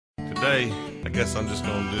today, I guess I'm just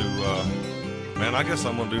gonna do, man, I guess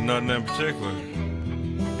I'm gonna do nothing in particular.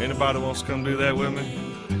 Anybody wants to come do that with me?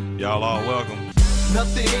 Y'all all welcome.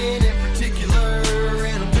 Nothing in particular,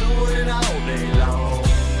 and I'm doing it all day long.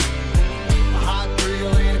 A hot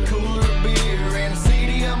grill and a cooler of beer and a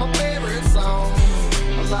CD of my favorite song.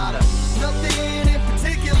 A lot of nothing in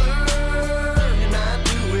particular, and I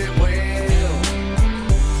do it well.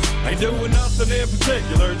 Ain't doing nothing in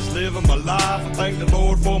particular, just living my life. I thank the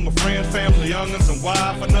Lord for my friends, family, young'uns, and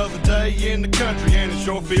wife. Another day in the country and it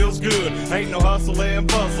sure feels good. Ain't no hustle and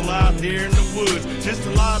bustle out here in the woods. Just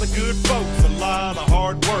a lot of good folks, a lot of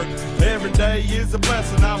hard work. Every day is a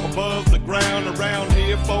blessing, I'm above the ground. Around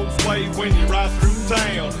here folks wave when you ride through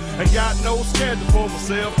town. Ain't got no schedule for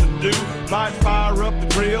myself to do. Might fire up the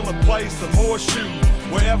grill and play some horseshoes.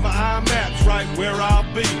 Wherever I'm at's right where I'll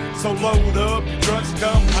be. So load up your trucks,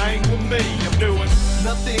 come hang with me. I'm doing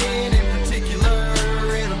nothing in particular,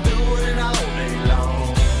 and I'm doing it all day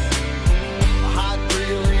long. A hot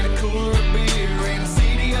grill and a cooler of beer and a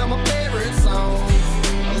CD of my favorite songs.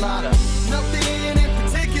 A lot of nothing in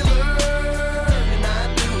particular, and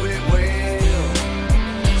I do it well.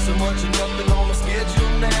 So much of nothing on my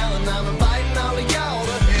schedule now, and I'm inviting all of y'all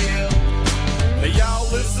to hell. Hey,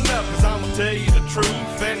 y'all listen up, cause I'ma tell you the truth.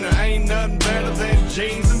 And there ain't nothing better than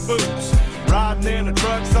jeans and boots. Riding in the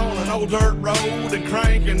trucks on an old dirt road and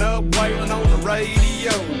cranking up, wailing on the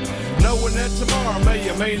radio. Knowing that tomorrow may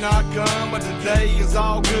or may not come, but today is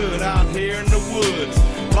all good out here in the woods.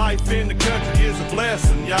 Life in the country is a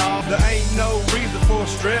blessing, y'all. There ain't no reason for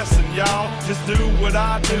stressing, y'all. Just do what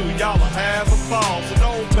I do, y'all will have a ball. So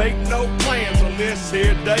don't make no plans on this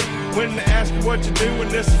here day. When they ask you what you're doing,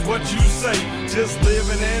 this is what you say. Just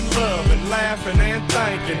living and loving, laughing and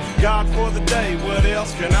thanking God for the day, what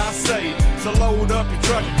else can I say? So load up your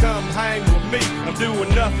truck and come hang with me. I'm doing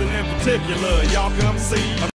nothing in particular, y'all come see.